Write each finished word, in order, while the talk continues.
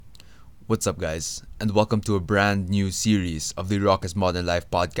What's up, guys, and welcome to a brand new series of the Raucous Modern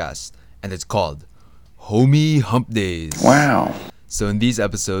Life podcast, and it's called Homie Hump Days. Wow. So, in these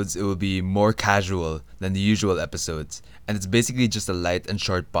episodes, it will be more casual than the usual episodes, and it's basically just a light and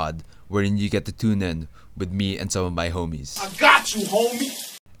short pod wherein you get to tune in with me and some of my homies. I got you,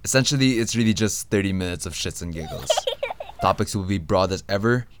 homie. Essentially, it's really just 30 minutes of shits and giggles. Topics will be broad as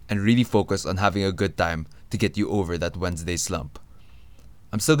ever and really focus on having a good time to get you over that Wednesday slump.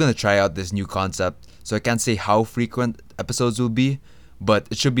 I'm still gonna try out this new concept, so I can't say how frequent episodes will be, but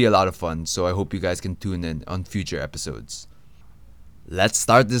it should be a lot of fun, so I hope you guys can tune in on future episodes. Let's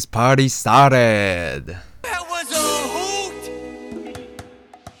start this party started! That was a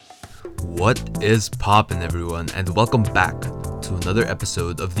hoot. What is poppin', everyone, and welcome back to another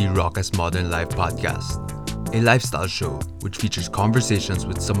episode of the Raucous Modern Life podcast, a lifestyle show which features conversations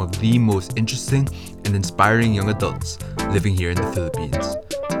with some of the most interesting and inspiring young adults living here in the Philippines.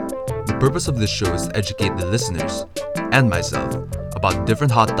 The purpose of this show is to educate the listeners and myself about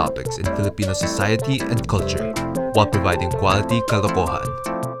different hot topics in Filipino society and culture while providing quality kalokohan.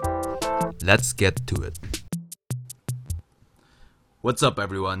 Let's get to it. What's up,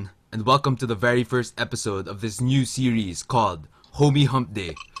 everyone, and welcome to the very first episode of this new series called Homie Hump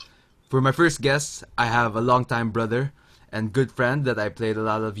Day. For my first guest, I have a longtime brother and good friend that I played a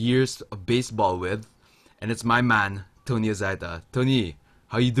lot of years of baseball with, and it's my man, Tony Azaita. Tony,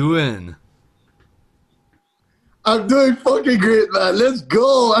 how you doing? I'm doing fucking great, man. Let's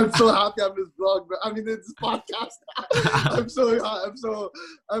go. I'm so happy I'm this vlog, bro. I mean, this podcast. I'm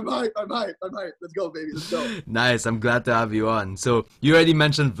hyped. Let's go, baby. Let's go. Nice, I'm glad to have you on. So, you already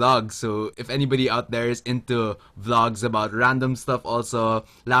mentioned vlogs, so if anybody out there is into vlogs about random stuff also,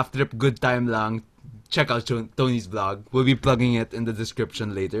 laugh trip, good time lang, check out Tony's vlog. We'll be plugging it in the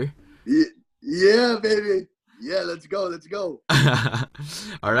description later. Yeah, baby. Yeah, let's go.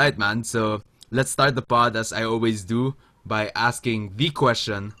 Alright, man. So, let's start the pod as I always do by asking the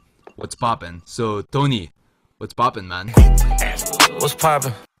question, what's poppin'? So, Tony, what's poppin', man? What's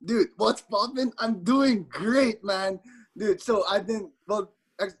poppin'? Dude, what's poppin'? I'm doing great, man. Dude, so I've been,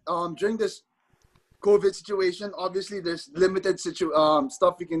 during this COVID situation, obviously there's limited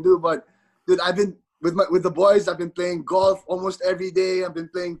stuff we can do, but dude, I've been with the boys. I've been playing golf almost every day. I've been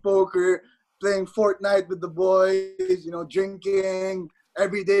playing poker, playing Fortnite with the boys, drinking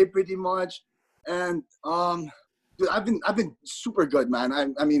every day pretty much. And dude, I've been super good, man. I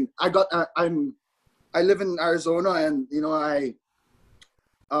live in Arizona, and I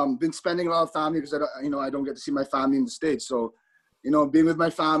been spending a lot of family because I don't get to see my family in the States. So, being with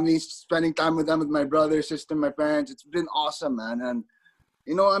my family, spending time with them, with my brother, sister, my parents, it's been awesome, man. And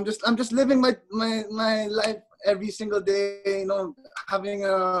I'm just living my life every single day. Having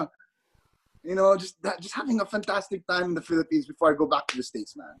a just having a fantastic time in the Philippines before I go back to the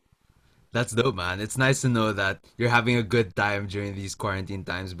States, man. That's dope, man. It's nice to know that you're having a good time during these quarantine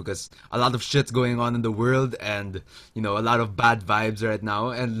times because a lot of shit's going on in the world and, a lot of bad vibes right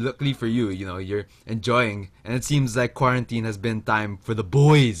now. And luckily for you, you're enjoying. And it seems like quarantine has been time for the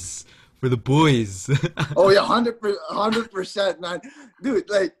boys. For the boys. Oh yeah, 100%, man. Dude,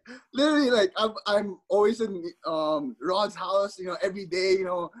 like literally, like I'm always in Rod's house, every day,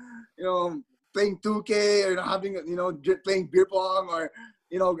 playing 2K or having, playing beer pong or,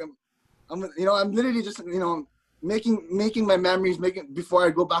 I'm literally just, making my memories, before I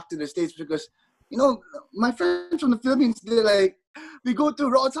go back to the States because, my friends from the Philippines, they're like, we go to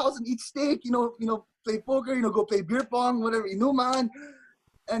Rod's house and eat steak, play poker, go play beer pong, whatever, man.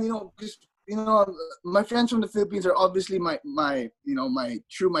 And, my friends from the Philippines are obviously my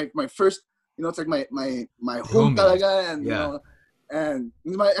first, it's like my home talaga, and, Yeah. And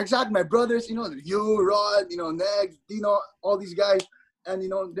my brothers, you, Rod, Negs, Dino, all these guys. And,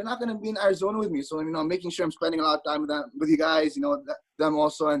 they're not going to be in Arizona with me. So, I'm making sure I'm spending a lot of time with you guys, them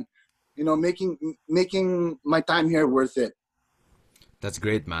also. And, making my time here worth it. That's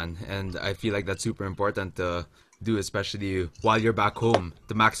great, man. And I feel like that's super important to do, especially while you're back home,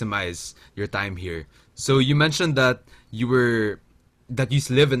 to maximize your time here. So you mentioned that you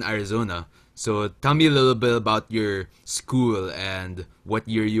live in Arizona. So tell me a little bit about your school and what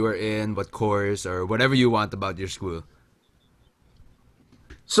year you are in, what course, or whatever you want about your school.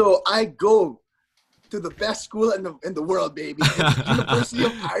 So I go to the best school in the world, baby. It's University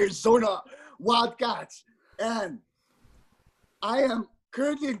of Arizona Wildcats. And I am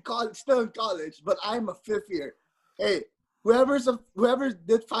currently in college, still in college, but I'm a fifth year. Hey, whoever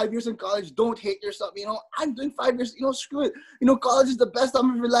did 5 years in college, don't hate yourself. I'm doing 5 years. Screw it. College is the best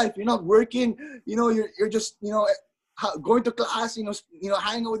time of your life. You're not working. You're just going to class.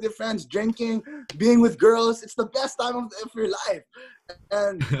 Hanging out with your friends, drinking, being with girls. It's the best time of your life.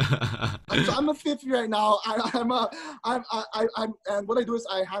 And so I'm a fifth year right now. And what I do is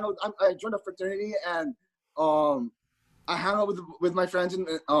I joined a fraternity, and I hang out with my friends and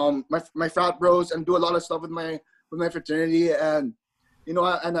my frat bros, and do a lot of stuff with my fraternity. And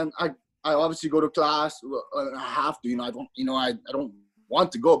and then I obviously go to class. I have to, I don't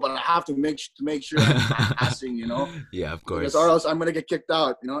want to go, but I have to make sure I'm passing, Yeah, of because course. or else I'm gonna get kicked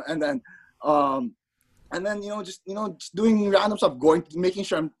out, and then just doing random stuff, making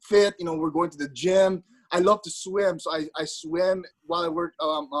sure I'm fit. We're going to the gym. I love to swim, so I swim while I work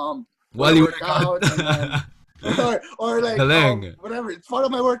while While I you work work out, and then out. or like Galing. whatever. It's part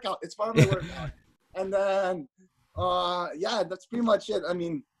of my workout. And then yeah, that's pretty much it. I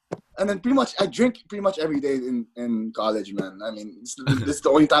mean, and then pretty much I drink pretty much every day in college, man. I mean, this is the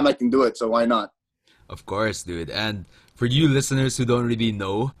only time I can do it, so why not? Of course, dude. And for you listeners who don't really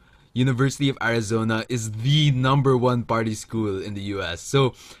know, University of Arizona is the number one party school in the US.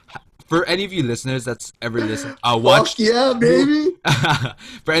 So, for any of you listeners that's ever Fuck watched yeah, baby.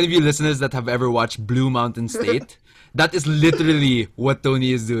 for any of you listeners that have ever watched Blue Mountain State, that is literally what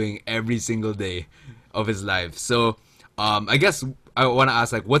Tony is doing every single day of his life. So, I guess I want to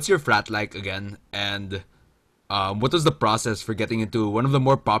ask, like, what's your frat like again? And what was the process for getting into one of the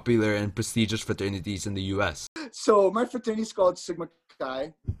more popular and prestigious fraternities in the US? So my fraternity is called Sigma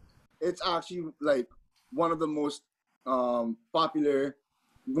Chi. It's actually like one of the most popular,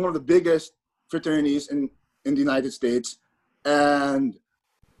 one of the biggest fraternities in the United States, and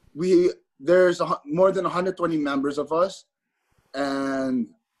there's more than 120 members of us, and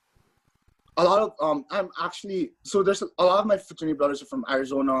a lot of I'm actually so there's a lot of my fraternity brothers are from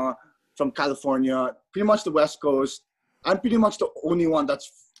Arizona, from California, pretty much the West Coast. I'm pretty much the only one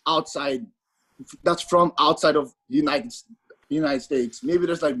that's from outside of the United States. Maybe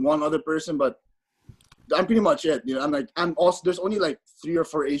there's like one other person, but I'm pretty much it. I'm also there's only like 3 or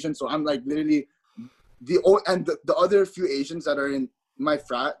 4 Asians, so I'm like literally the other few Asians that are in my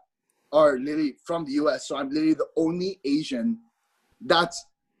frat are literally from the US. So I'm literally the only Asian that's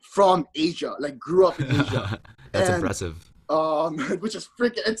from Asia, like grew up in Asia. That's And impressive. which is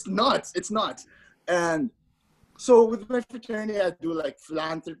freaking, it's nuts. It's nuts. And so with my fraternity, I do like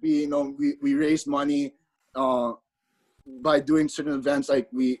philanthropy. We raise money by doing certain events. Like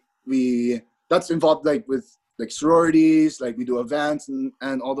we that's involved like with like sororities. Like we do events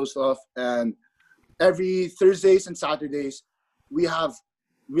and all those stuff. And every Thursdays and Saturdays, we have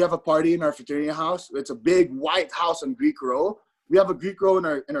a party in our fraternity house. It's a big white house on Greek Row. We have a Greek Row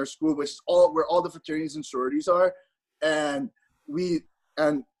in our school, which is where all the fraternities and sororities are. And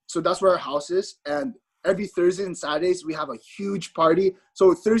so that's where our house is. And every Thursday and Saturdays we have a huge party.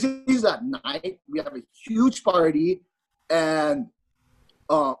 So Thursdays at night we have a huge party, and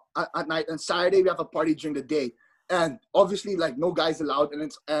at night, and Saturday we have a party during the day. And obviously, like, no guys allowed,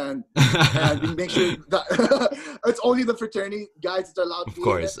 and we make sure that it's only the fraternity guys that are allowed to Of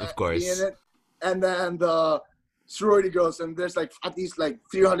course, be of course. in it. And then the sorority girls, and there's like at least like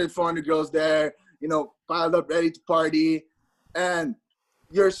 300, 400 girls there, piled up ready to party. And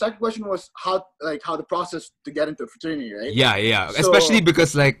your second question was how the process to get into a fraternity, right? Yeah. So Especially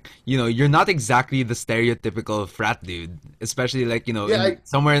because, like, you're not exactly the stereotypical frat dude. Especially, like, yeah,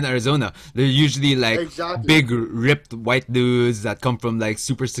 somewhere in Arizona. They're usually, like, exactly, big, ripped white dudes that come from, like,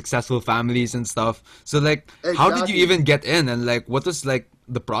 super successful families and stuff. So, like, how did you exactly. even get in? And, like, what was, like,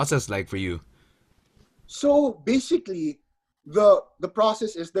 the process like for you? So basically, the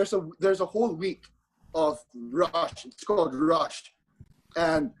process is there's a whole week of rush. It's called rush.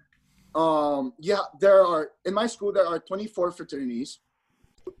 And yeah, there are in my school there are 24 fraternities.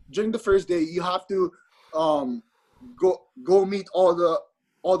 During the first day, you have to go meet all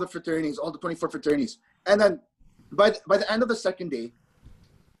the fraternities, all the 24 fraternities. And then by the end of the second day,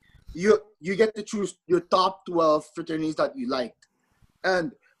 you get to choose your top 12 fraternities that you liked.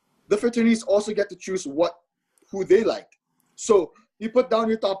 And the fraternities also get to choose who they like. So you put down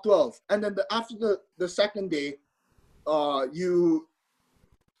your top 12, and then after the second day, after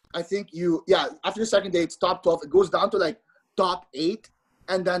the second day it's top 12. It goes down to like top 8,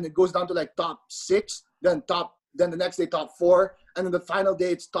 and then it goes down to like top 6, then the next day top 4, and then the final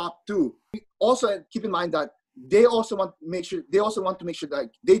day it's top 2. Also keep in mind that they also want to make sure that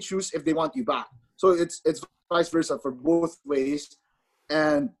they choose if they want you back. So it's vice versa for both ways.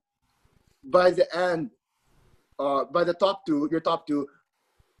 And by the end, by the your top 2,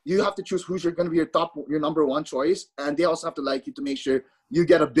 you have to choose who's going to be your number 1 choice, and they also have to like you to make sure you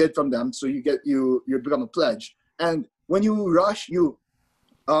get a bid from them, so you become a pledge. And when you rush,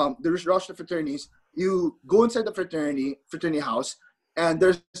 there's rush the fraternities. You go inside the fraternity house, and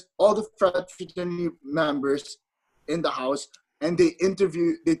there's all the fraternity members in the house, and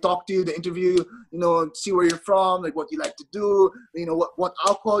they talk to you, they interview you, you know, see where you're from, like what you like to do, you know, what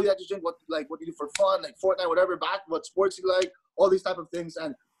alcohol you like to drink, what you do for fun, like Fortnite, whatever, what sports you like, all these type of things.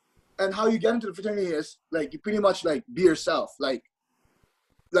 And how you get into the fraternity is like you pretty much like be yourself. Like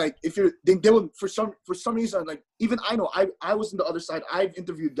if you're they will for some reason, like even I know I was on the other side. I've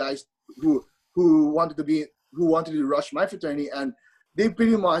interviewed guys who wanted to rush my fraternity, and they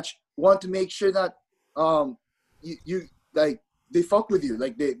pretty much want to make sure that you like they fuck with you,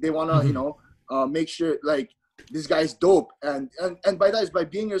 like they want to you know make sure like this guy's dope, and by that is by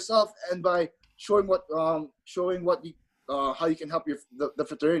being yourself and by showing what you how you can help the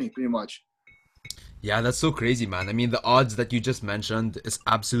fraternity pretty much. Yeah, that's so crazy, man. I mean, the odds that you just mentioned is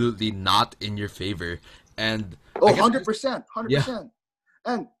absolutely not in your favor. And Oh, I guess 100%, yeah. 100%.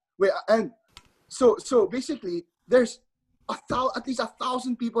 And wait, and so basically, there's at least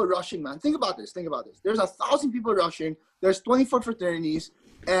 1,000 people rushing, man. Think about this. There's 1,000 people rushing. There's 24 fraternities,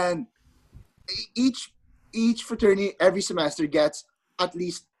 and each fraternity every semester gets at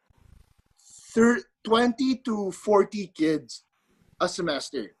least 20 to 40 kids a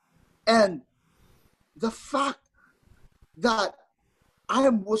semester. And the fact that I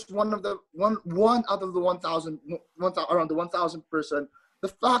was one out of the 1,000, around the 1,000 person. The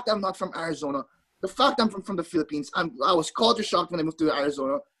fact I'm not from Arizona, the fact I'm from the Philippines, I was culture shocked when I moved to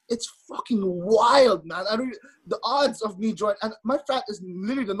Arizona. It's fucking wild, man. The odds of me joining, and my frat is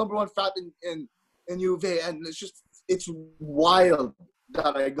literally the number one frat in U of A, and it's wild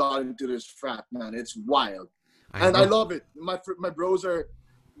that I got into this frat, man. It's wild, I and I know. love it. My bros are,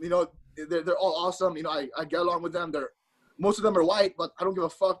 you know, they're all awesome. You know, I get along with them. Most of them are white, but I don't give a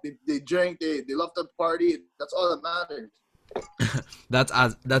fuck. They drink. They love to party. That's all that matters.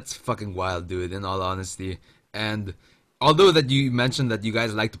 That's fucking wild, dude, in all honesty. And although that you mentioned that you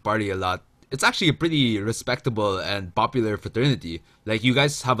guys like to party a lot, it's actually a pretty respectable and popular fraternity. Like you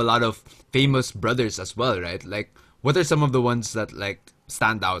guys have a lot of famous brothers as well, right? Like what are some of the ones that like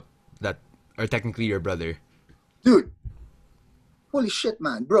stand out that are technically your brother? Dude, holy shit,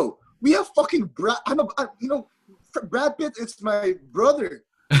 man, bro. We have fucking Brad. You know, Brad Pitt is my brother.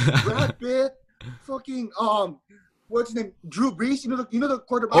 Brad Pitt, fucking what's his name? Drew Brees. You know the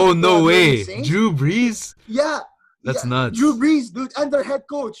quarterback Oh of the no New Orleans way. Saints? Drew Brees? Yeah, That's yeah. Drew nuts. Brees, dude, and their head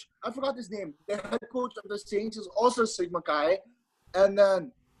coach. I forgot his name. The head coach of the Saints is also Sigma Chi, and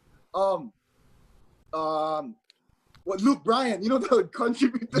then um what Luke Bryan, you know the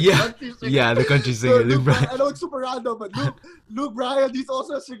Yeah. country singer. Yeah, the country So singer, Luke Luke Bryan, Bryan. I know it's super random, but Luke Bryan, he's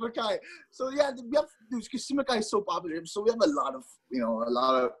also a Sigma Chi. So yeah, we have because Sigma Chi is so popular, so we have a lot of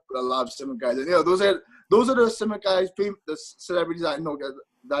Sigma Chis. And those are the Sigma Chis, the celebrities I know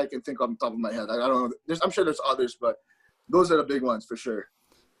that I can think of on top of my head. I don't know. I'm sure there's others, but those are the big ones for sure.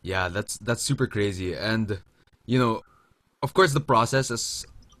 Yeah, that's super crazy. And you know, of course the process is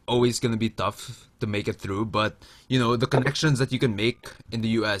always going to be tough to make it through, but you know, the connections that you can make in the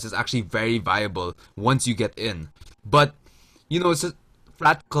US is actually very viable once you get in. But you know,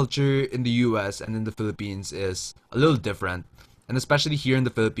 flat culture in the US and in the Philippines is a little different. And especially here in the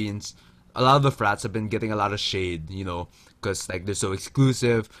Philippines, a lot of the frats have been getting a lot of shade, you know, because like they're so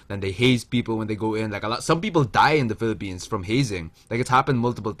exclusive. Then they haze people when they go in. Like some people die in the Philippines from hazing. Like it's happened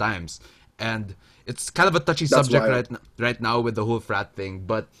multiple times, and it's kind of a touchy That's subject wild. right now with the whole frat thing.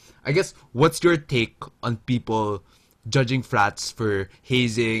 But I guess what's your take on people judging frats for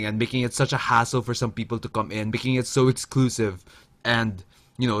hazing and making it such a hassle for some people to come in, making it so exclusive, and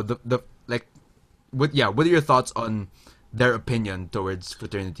you know the like what are your thoughts on their opinion towards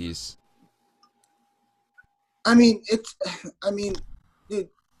fraternities? I mean, I mean, dude,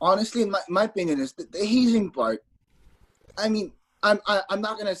 honestly, in my opinion is the hazing part. I mean, I'm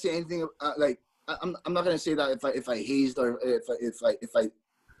not gonna say anything like I'm not gonna say that if I hazed or if I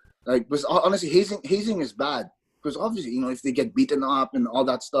like, because honestly, hazing is bad because obviously, you know, if they get beaten up and all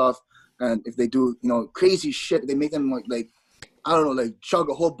that stuff, and if they do, you know, crazy shit, they make them like I don't know, like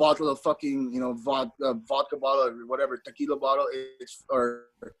chug a whole bottle of fucking, you know, vodka bottle or whatever, tequila bottle, or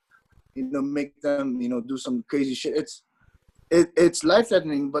you know, make them, you know, do some crazy shit. It's life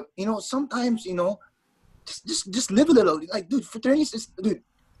threatening, but you know, sometimes, you know, just live a little. Like, dude, fraternities is, dude.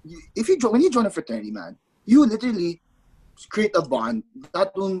 If you join, when you join a fraternity, man, you literally create a bond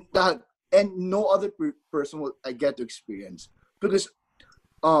that and no other person will get to experience, because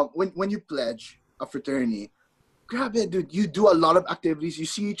when you pledge a fraternity, grab it, dude. You do a lot of activities. You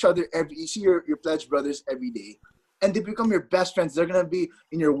see each other you see your pledge brothers every day, and they become your best friends. They're gonna be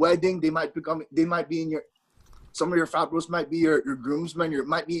in your wedding. They might be in your, some of your frat bros might be your groomsmen.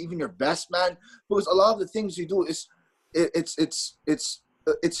 Might be even your best man, because a lot of the things you do is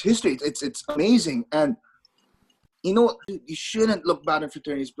it's history. It's amazing. And you know, dude, you shouldn't look bad in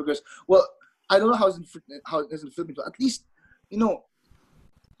fraternities because, well, I don't know how it is in the Philippines, but at least, you know,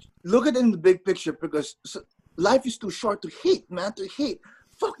 look at it in the big picture because life is too short to hate, man. To hate.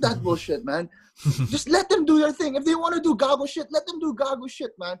 Fuck that bullshit, man. Just let them do their thing. If they want to do gago shit, let them do gago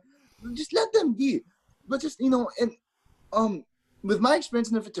shit, man. Just let them be. But just, you know, and with my experience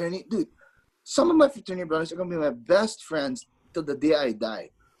in the fraternity, dude, some of my fraternity brothers are gonna be my best friends till the day I die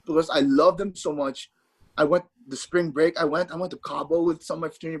because I love them so much. I went the spring break. I went to Cabo with some of my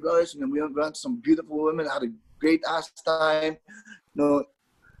fraternity brothers, and then we went to some beautiful women. Had a great ass time. You know,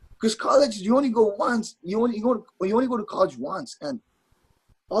 because college, you only go once. You only go to college once, and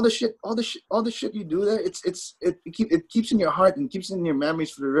all the shit you do there, it keeps in your heart and keeps in your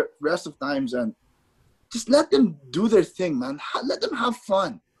memories for the rest of times. And just let them do their thing, man. Let them have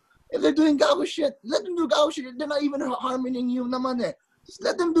fun. If they're doing gago shit, let them do gago shit. They're not even harming you, naman eh. Just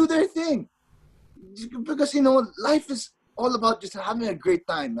let them do their thing. Because, you know, life is all about just having a great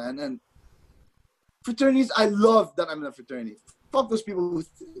time, man. And fraternities, I love that I'm in a fraternity. Fuck those people who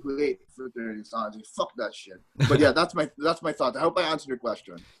hate fraternities, honestly. Fuck that shit. But yeah, that's my thought. I hope I answered your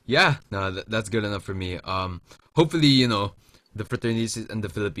question. Yeah, no, that's good enough for me. Hopefully, you know, the fraternities in the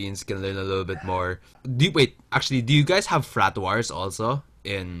Philippines can learn a little bit more. Do you guys have frat wars also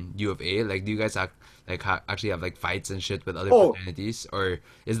in U of A? Like, do you guys actually have like fights and shit with other fraternities, or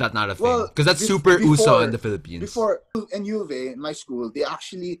is that not a thing? Because that's super uso in the Philippines. Before in U of A, in my school, they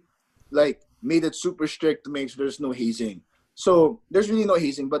actually like made it super strict to make sure there's no hazing. So there's really no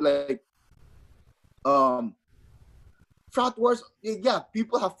hazing, but like, frat wars, yeah,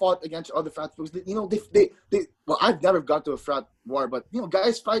 people have fought against other frat folks. You know, well, I've never got to a frat war, but you know,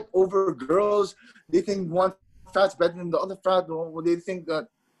 guys fight over girls. They think one frat's better than the other frat. Or they think that,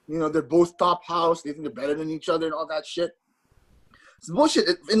 you know, they're both top house. They think they're better than each other and all that shit. It's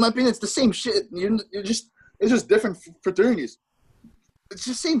bullshit. In my opinion, it's the same shit. It's just different fraternities. It's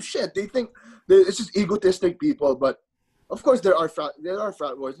the same shit. They think it's just egotistic people, but of course there are frat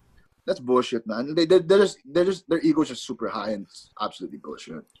wars. That's bullshit, man. Their ego's just super high, and it's absolutely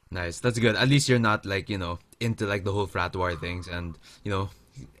bullshit. Nice, that's good. At least you're not like, you know, into like the whole frat war things, and you know,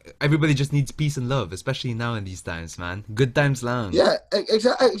 everybody just needs peace and love, especially now in these times, man. Good times lang. Yeah,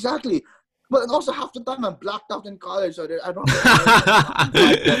 exactly. But also half the time I'm blacked out in college, so I don't know.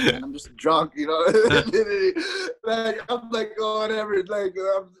 I'm just drunk, you know. Like I'm like, oh, whatever. Like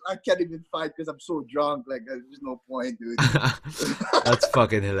I can't even fight because I'm so drunk. Like there's no point, dude. That's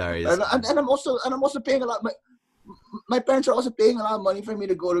fucking hilarious. And I'm also paying a lot. My parents are also paying a lot of money for me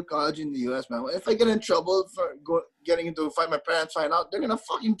to go to college in the US, man. If I get in trouble for getting into a fight, my parents find out, they're gonna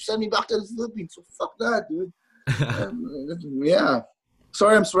fucking send me back to the Philippines. So fuck that, dude. Yeah.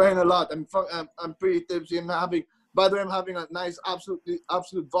 Sorry, I'm swearing a lot. I'm pretty tipsy. By the way, I'm having a nice absolute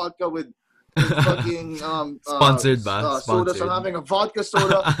vodka with fucking sponsored by soda. sponsored. So I'm having a vodka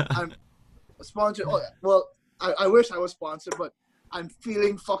soda. I'm sponsored. Oh, well, I wish I was sponsored, but I'm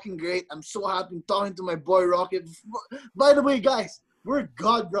feeling fucking great. I'm so happy. I'm talking to my boy Rocket. By the way, guys, we're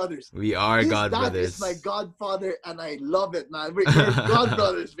God brothers. We are God brothers. That is my godfather, and I love it, man. We're God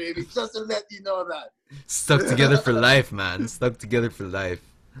brothers, baby. Just to let you know that. Stuck together for life, man. Stuck together for life.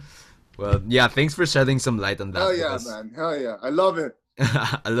 Well, yeah, thanks for shedding some light on that. Hell yeah, man. Hell yeah. I love it.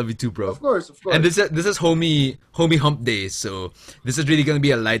 I love you too, bro. Of course. And this is homie hump day, so this is really gonna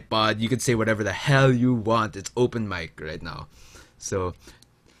be a light pod. You can say whatever the hell you want. It's open mic right now, so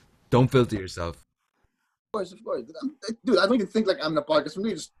don't filter yourself. Of course. Dude, I don't even think like I'm in a podcast. I'm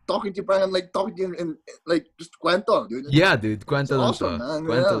really just talking to you, Brian. I'm like talking to you in like just cuento, dude. Yeah, dude. Cuento lang awesome, to. man.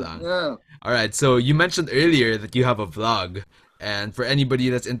 Cuento lang. Yeah. Alright, so you mentioned earlier that you have a vlog. And for anybody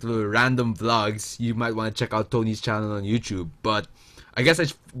that's into random vlogs, you might want to check out Tony's channel on YouTube. But I guess I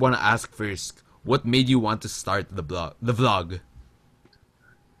want to ask first, what made you want to start the vlog?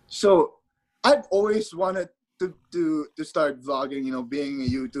 So, I've always wanted to start vlogging, you know, being a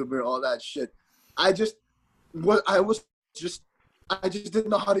YouTuber, all that shit. I just didn't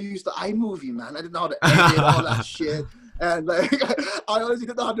know how to use the iMovie, man. I didn't know how to edit all that shit. And like, I honestly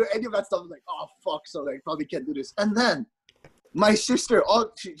didn't know how to do any of that stuff. I was like, oh fuck, so like probably can't do this. And then my sister,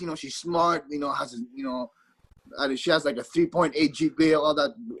 she's smart, you know, she has like a 3.8 GPA,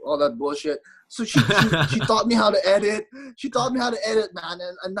 all that bullshit. So she taught me how to edit. She taught me how to edit, man.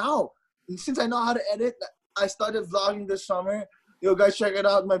 And now, since I know how to edit, I started vlogging this summer. Yo, guys, check it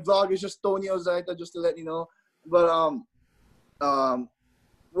out. My vlog is just Tony Ozaita, just to let you know. But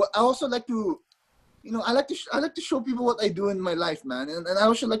what I also like to, you know, I like to show people what I do in my life, man. And I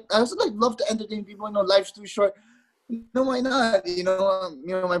also love to entertain people. You know, life's too short. No, why not? You know,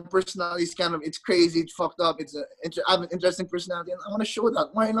 my personality is it's crazy, it's fucked up. I have an interesting personality, and I want to show that.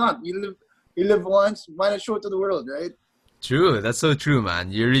 Why not? You live once, why not show it to the world, right? True, that's so true,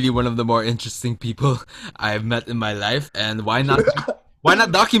 man. You're really one of the more interesting people I've met in my life, and why not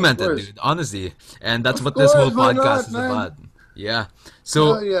Of document it, course. dude? Honestly, and that's Of what this whole course, why podcast not, is man? about. Yeah.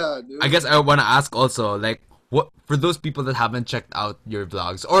 So Hell yeah, I dude. guess I want to ask also, like, what for those people that haven't checked out your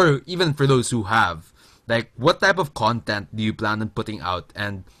vlogs, or even for those who have, like, what type of content do you plan on putting out,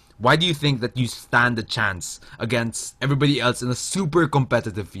 and why do you think that you stand a chance against everybody else in a super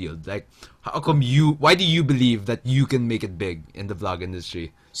competitive field? Like, why do you believe that you can make it big in the vlog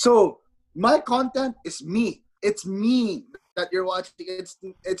industry? So my content is me. It's me that you're watching.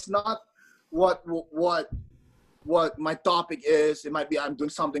 It's not what what my topic is. It might be I'm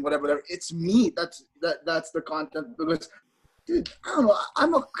doing something, whatever. It's me. That's the content because, dude, I don't know.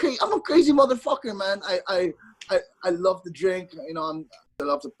 I'm a crazy motherfucker, man. I love to drink. I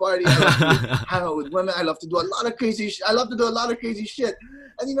love to party. I love to hang out with women. I love to do a lot of crazy. I love to do a lot of crazy shit.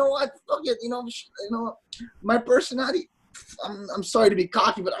 And you know what? Fuck it. My personality. I'm sorry to be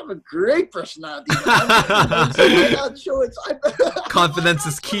cocky, but I have a great personality. Man. So why not show it? Confidence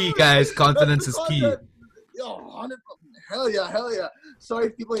is key, guys. That's Confidence the is key. content. Yo, 100. Hell yeah, hell yeah. Sorry,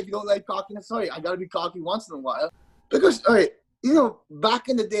 people, if you don't like cockiness. Sorry, I gotta be cocky once in a while. Because, all right, back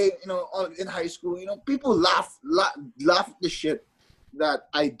in the day, in high school, people laugh at the shit that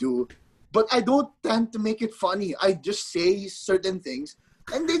I do, but I don't tend to make it funny. I just say certain things,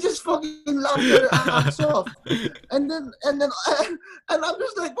 and they just fucking laugh their ass off. And then and I'm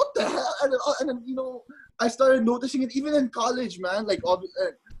just like, what the hell? And then I started noticing it even in college, man. Like,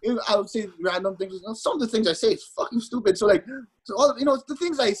 I would say random things. Some of the things I say is fucking stupid. So like, all the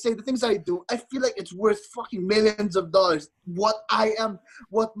things I say, the things I do, I feel like it's worth fucking millions of dollars. What I am,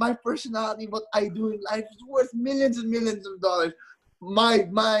 what my personality, what I do in life is worth millions and millions of dollars.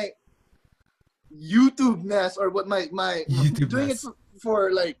 My YouTube-ness, or what my YouTube doing it mess.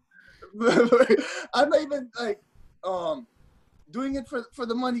 for like I'm not even like doing it for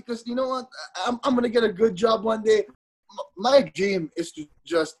the money, because you know what, I'm gonna get a good job one day. My dream is to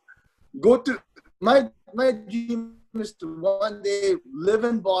just go to my dream is to one day live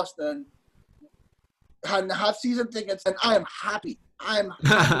in Boston and have season tickets, and I am happy. I'm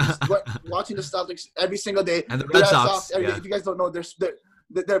happy just watching the Celtics every single day. And the The Red Red Sox, Sox every day. yeah. If you guys don't know,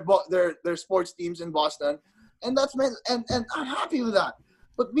 their sports teams in Boston, and that's my and I'm happy with that.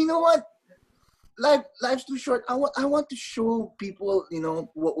 But you know what? Life's too short. I want to show people,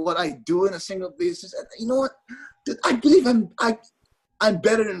 what I do in a single basis. And you know what? Dude, I believe I'm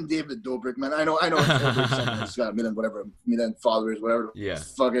better than David Dobrik, man. I know he's got a million followers, whatever Yeah. the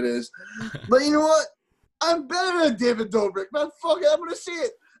fuck it is. But you know what? I'm better than David Dobrik, man. Fuck it, I'm gonna see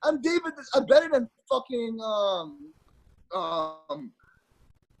it. I'm better than fucking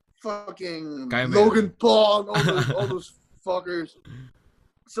fucking Kyle Miller. Logan Paul and all those fuckers.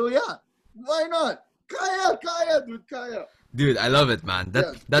 So yeah, why not? Kaya, dude, Kaya. Dude, I love it, man.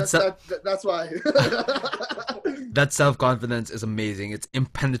 Yeah, that's why. That self-confidence is amazing. It's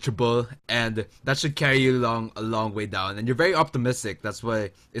impenetrable, and that should carry you along a long way down. And you're very optimistic. That's why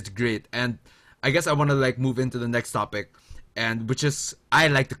it's great. And I guess I want to like move into the next topic, and which is I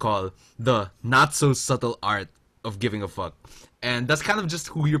like to call the not so subtle art of giving a fuck. And that's kind of just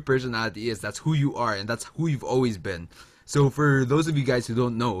who your personality is. That's who you are, and that's who you've always been. So for those of you guys who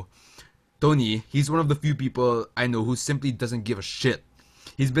don't know, Tony, he's one of the few people I know who simply doesn't give a shit.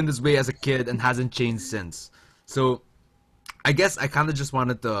 He's been this way as a kid and hasn't changed since. So I guess I kind of just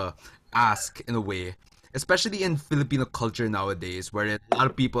wanted to ask in a way, especially in Filipino culture nowadays, where a lot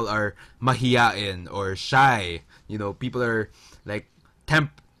of people are mahiyain or shy. People are like I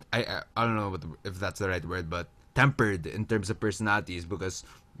don't know if that's the right word, but tempered in terms of personalities because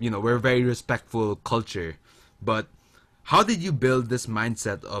we're a very respectful culture. But how did you build this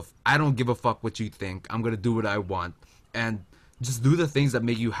mindset of I don't give a fuck what you think, I'm gonna do what I want, and just do the things that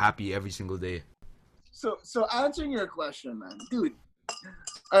make you happy every single day? So answering your question, man, dude.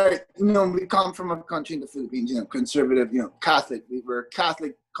 All right, we come from a country in the Philippines, conservative, Catholic. We're a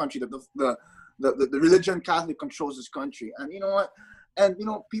Catholic country. The religion Catholic controls this country, and you know what? And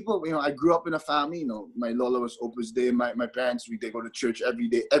people, I grew up in a family. My Lola was Opus Dei. My parents, they go to church every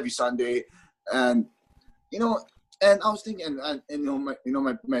day, every Sunday, and and I was thinking, and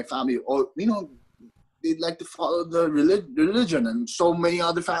my family, all they like to follow the religion, and so many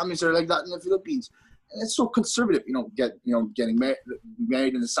other families are like that in the Philippines. And it's so conservative, getting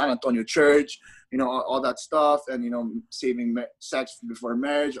married in the San Antonio church, all that stuff, and saving sex before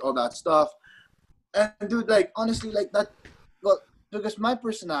marriage, all that stuff. And dude, like honestly, like that, well, because my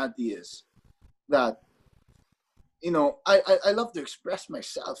personality is that, I love to express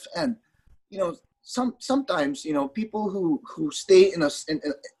myself, and sometimes people who stay in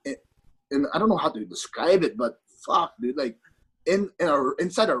and I don't know how to describe it, but fuck, dude, like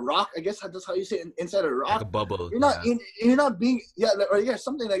inside a rock, I guess that's how you say it, inside a rock. Like a bubble. You're not being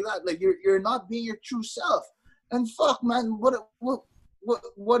something like that. Like you're not being your true self. And fuck, man, what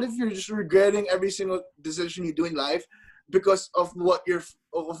if you're just regretting every single decision you do in life because of what you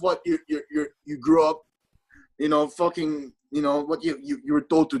grew up, fucking, what you were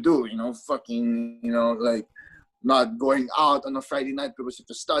told to do, fucking, like not going out on a Friday night because you have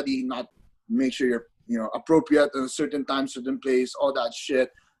to study, not make sure you're, appropriate at a certain time, certain place, all that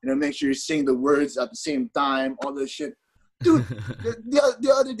shit. Make sure you're saying the words at the same time, all this shit. Dude,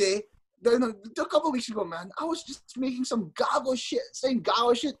 the other day, a couple of weeks ago, man, I was just making some saying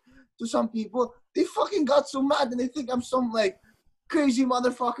gago shit to some people. They fucking got so mad and they think I'm some, like, crazy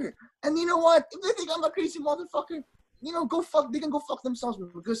motherfucker. And you know what? If they think I'm a crazy motherfucker, they can go fuck themselves.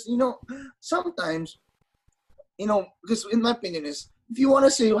 Because, sometimes, because in my opinion is, if you want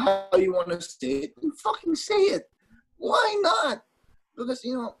to say how you want to say it, then fucking say it. Why not? Because,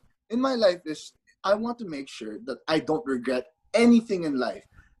 in my life I want to make sure that I don't regret anything in life.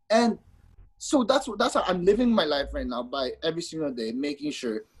 And so that's how I'm living my life right now, by every single day, making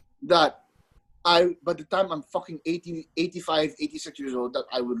sure that by the time I'm fucking 80, 85, 86 years old, that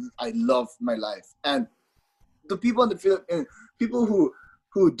I love my life. And the people in the Philippines, people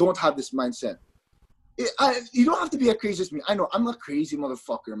who don't have this mindset, you don't have to be as crazy as me. I know I'm a crazy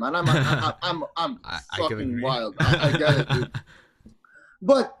motherfucker, man. I'm fucking wild. I get it, dude.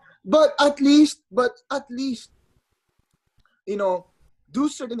 But at least, do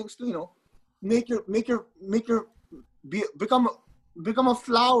certain things to, become a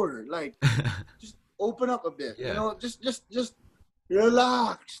flower. Like, just open up a bit. Yeah. Just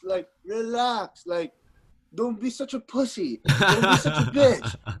relax. Like, don't be such a pussy. Don't be such a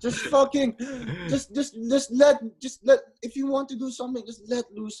bitch. Just fucking, just let. If you want to do something, just let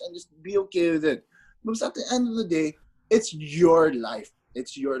loose and just be okay with it. Because at the end of the day, it's your life.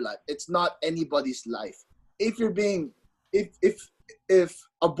 It's your life. It's not anybody's life. If you're being, if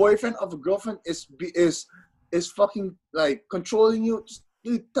a boyfriend of a girlfriend is fucking, like, controlling you, just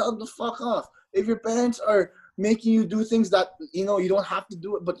tell them the fuck off. If your parents are making you do things that you don't have to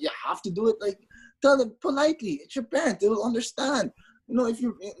do it, but you have to do it, like, tell them politely. It's your parent. They will understand. If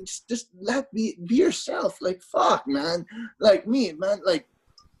you just be yourself. Like, fuck, man. Like me, man. Like,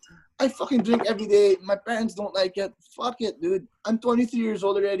 I fucking drink every day. My parents don't like it. Fuck it, dude. I'm 23 years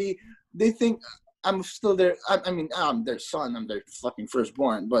old already. They think I'm still there. I'm their son. I'm their fucking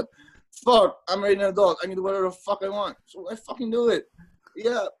firstborn. But fuck, I'm already an adult. I can do whatever the fuck I want. So I fucking do it.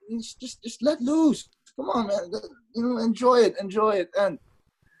 Yeah, just let loose. Come on, man. Enjoy it. And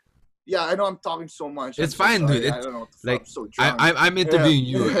yeah, I know I'm talking so much. It's fine, dude. I don't know what the fuck. Like, I'm so drunk. I'm interviewing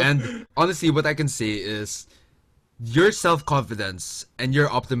you, and honestly, what I can say is your self-confidence and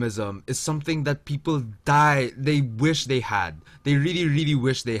your optimism is something that people they wish they had. They really, really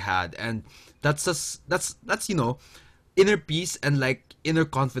wish they had, and that's inner peace and, like, inner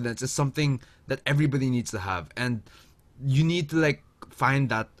confidence is something that everybody needs to have, and you need to, like, find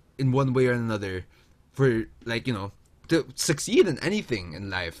that in one way or another for, like, to succeed in anything in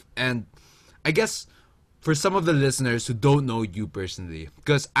life. And I guess for some of the listeners who don't know you personally,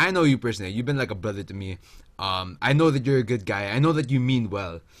 because I know you personally, you've been like a brother to me. I know that you're a good guy. I know that you mean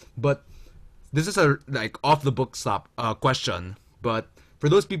well. But this is a, like, off the book question. But for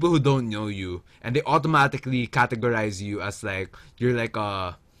those people who don't know you and they automatically categorize you as, like, you're like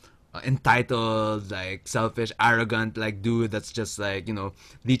a entitled, like, selfish, arrogant, like, dude that's just, like,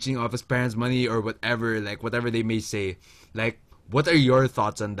 leeching off his parents' money or whatever, like, whatever they may say, like, what are your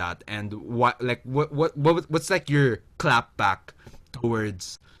thoughts on that? And what's like your clap back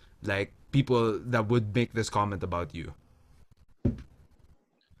towards, like, people that would make this comment about you?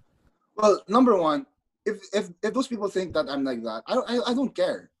 Well, number one, if those people think that I'm like that, I don't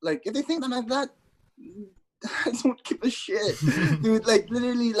care. Like, if they think I'm like that, I don't give a shit, dude. Like,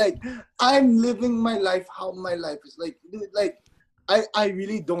 literally, like, I'm living my life how my life is. Like, dude, like, I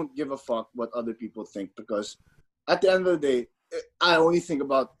really don't give a fuck what other people think, because at the end of the day, I only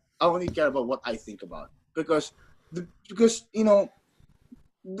care about what I think about. Because the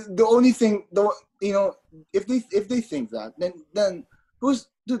only thing, if they think that, then who's,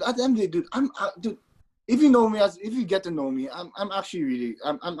 dude, at the end of the day, dude, dude, if you know me, if you get to know me, I'm actually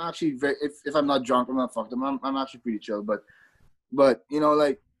very, if I'm not drunk, I'm not fucked up, I'm actually pretty chill. But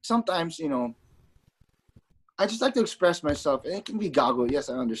like, sometimes, I just like to express myself, and it can be gago. Yes,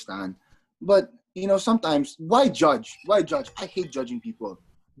 I understand. But, sometimes, why judge? I hate judging people.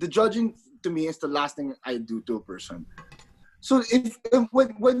 The judging, to me, is the last thing I do to a person. So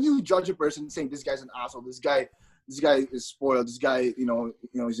when you judge a person saying this guy's an asshole, this guy this guy is spoiled. This guy,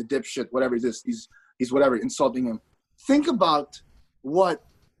 he's a dipshit. Whatever it is, he's whatever, insulting him. Think about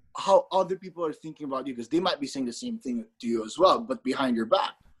how other people are thinking about you, because they might be saying the same thing to you as well, but behind your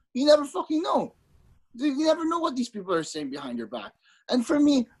back. You never fucking know. You never know what these people are saying behind your back. And for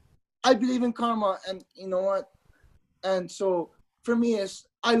me, I believe in karma, and you know what? And so for me,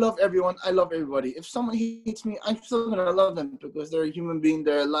 I love everyone. I love everybody. If someone hates me, I'm still gonna love them because they're a human being.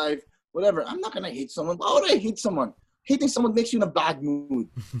 They're alive. Whatever. I'm not gonna hate someone. Why would I hate someone? Hating someone makes you in a bad mood,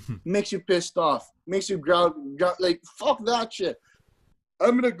 makes you pissed off, makes you growl. Like, fuck that shit.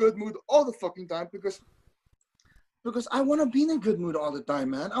 I'm in a good mood all the fucking time because I want to be in a good mood all the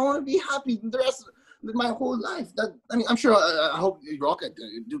time, man. I want to be happy the rest of my whole life. I'm sure. I hope Rocket,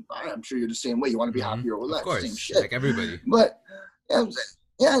 dude. I'm sure you're the same way. You want to be happy your whole life. Of course, same shit. like everybody. But yeah,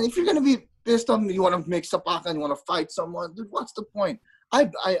 if you're gonna be pissed off, you want to make sapakan, you want to fight someone, dude. What's the point? I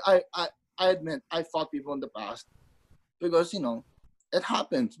admit I fought people in the past because it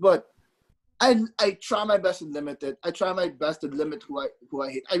happens. But I try my best to limit it. I try my best to limit who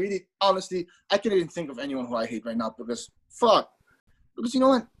I hate. I really, honestly, I can't even think of anyone who I hate right now because fuck. Because you know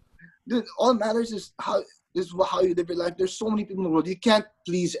what, dude, all that matters is how you live your life. There's so many people in the world. You can't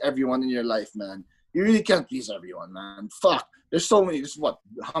please everyone in your life, man. You really can't please everyone, man. Fuck. There's so many.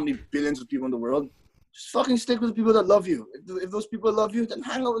 How many billions of people in the world? Just fucking stick with the people that love you. If those people love you, then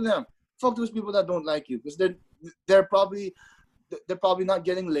hang out with them. Fuck those people that don't like you, because they're probably not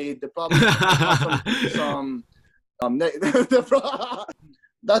getting laid. They're probably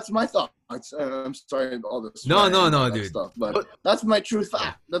that's my thought. I'm sorry all this. No, dude. Stuff, but that's my true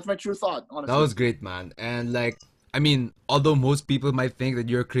thought. That's my true thought. Honestly, that was great, man. And I mean, although most people might think that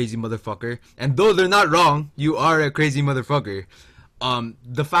you're a crazy motherfucker, and though they're not wrong, you are a crazy motherfucker.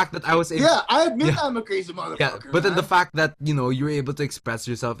 The fact that I was able... Yeah, I admit I'm a crazy motherfucker. Yeah, but then the fact that, you're able to express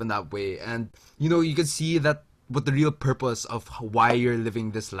yourself in that way, and, you can see that what the real purpose of why you're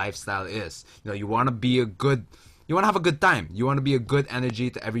living this lifestyle is. You want to be you want to have a good time. You want to be a good energy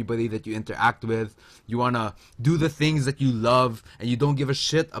to everybody that you interact with. You want to do the things that you love, and you don't give a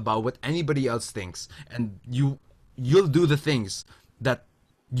shit about what anybody else thinks. And you'll do the things that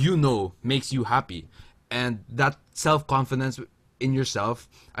makes you happy. And that self-confidence in yourself,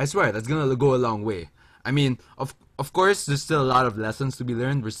 I swear, that's gonna go a long way. I mean, of course, there's still a lot of lessons to be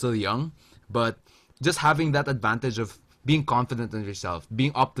learned. We're still young, but just having that advantage of being confident in yourself,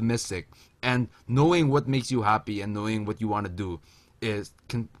 being optimistic, and knowing what makes you happy and knowing what you want to do it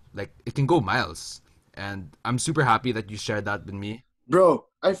can go miles. And I'm super happy that you shared that with me. Bro,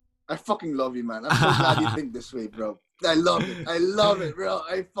 I fucking love you, man. I'm so glad you think this way, bro. I love it, bro.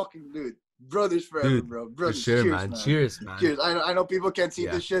 I fucking do it. Brothers forever, dude, bro. Brothers. For sure, cheers, man. Cheers, man. Cheers. I know people can't see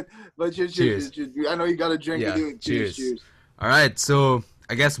this shit, but cheers. I know you got a drink to do. Cheers. All right, so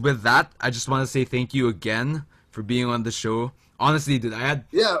I guess with that, I just want to say thank you again for being on the show. Honestly, dude, I had...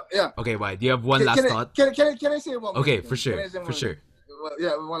 Yeah. Okay, why? Do you have one last thought? Can I say one more Okay, thing? for sure.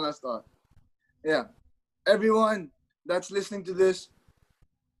 Yeah, one last thought. Yeah. Everyone that's listening to this,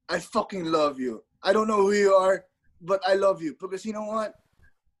 I fucking love you. I don't know who you are, but I love you. Because you know what?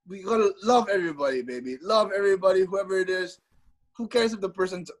 We gotta love everybody, baby. Love everybody, whoever it is. Who cares if the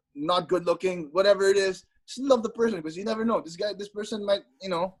person's not good looking, whatever it is. Just love the person, because you never know. This person might,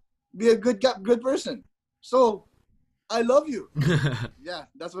 be a good person. So, I love you. Yeah,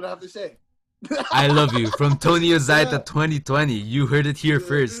 that's what I have to say. I love you. From Tony Ozaita 2020. You heard it here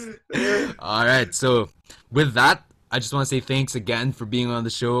first. All right, so with that, I just want to say thanks again for being on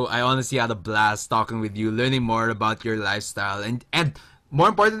the show. I honestly had a blast talking with you, learning more about your lifestyle, and more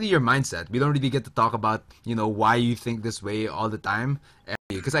importantly, your mindset. We don't really get to talk about, why you think this way all the time.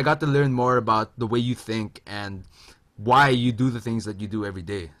 Because I got to learn more about the way you think and why you do the things that you do every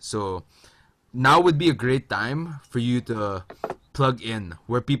day. So now would be a great time for you to plug in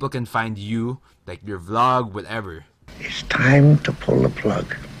where people can find you, like your vlog, whatever. It's time to pull the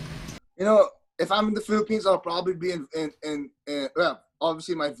plug. If I'm in the Philippines, I'll probably be in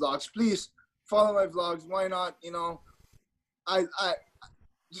obviously my vlogs. Please follow my vlogs. Why not?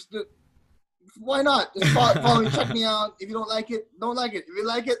 Why not? Just follow me, check me out. If you don't like it, don't like it. If you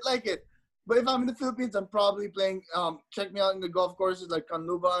like it, like it. But if I'm in the Philippines, I'm probably playing, check me out in the golf courses like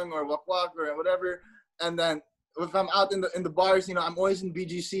Kanlubang or Wakwak or whatever. And then if I'm out in the bars, I'm always in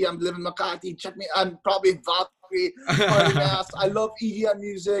BGC. I'm living in Makati. Check me. I'm probably in Valkyrie. I love EDM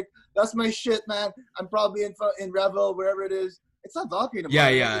music. That's my shit, man. I'm probably in Revel, wherever it is. It's not Valkyrie anymore.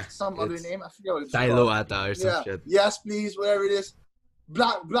 Yeah. It's some other name. I forget what it's Dilo called. Ata or some shit. Yes, please, whatever it is.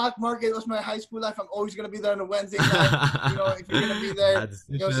 Black Market was my high school life. I'm always gonna be there on a Wednesday night. If you're gonna be there,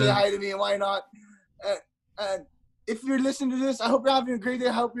 say hi to me. Why not? And if you're listening to this, I hope you're having a great day.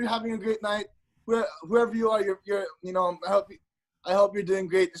 I hope you're having a great night. whoever you are, you're you know, I hope you're doing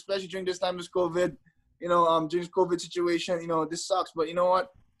great, especially during this time of COVID. You know, during this COVID situation, you know, this sucks, but you know what?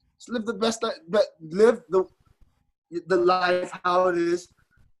 Just live the best, live the life how it is.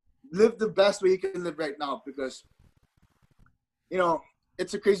 Live the best way you can live right now, because you know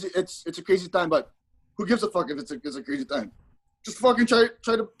it's a crazy time. But who gives a fuck if it's a crazy time? Just fucking try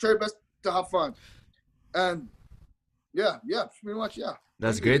your best to have fun. And yeah, pretty much, yeah.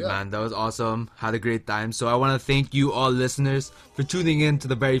 That's Thank you, great, yeah. man. That was awesome. Had a great time. So I want to thank you all listeners for tuning in to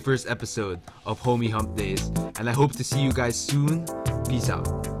the very first episode of Homie Hump Days. And I hope to see you guys soon. Peace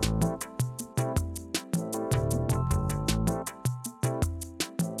out.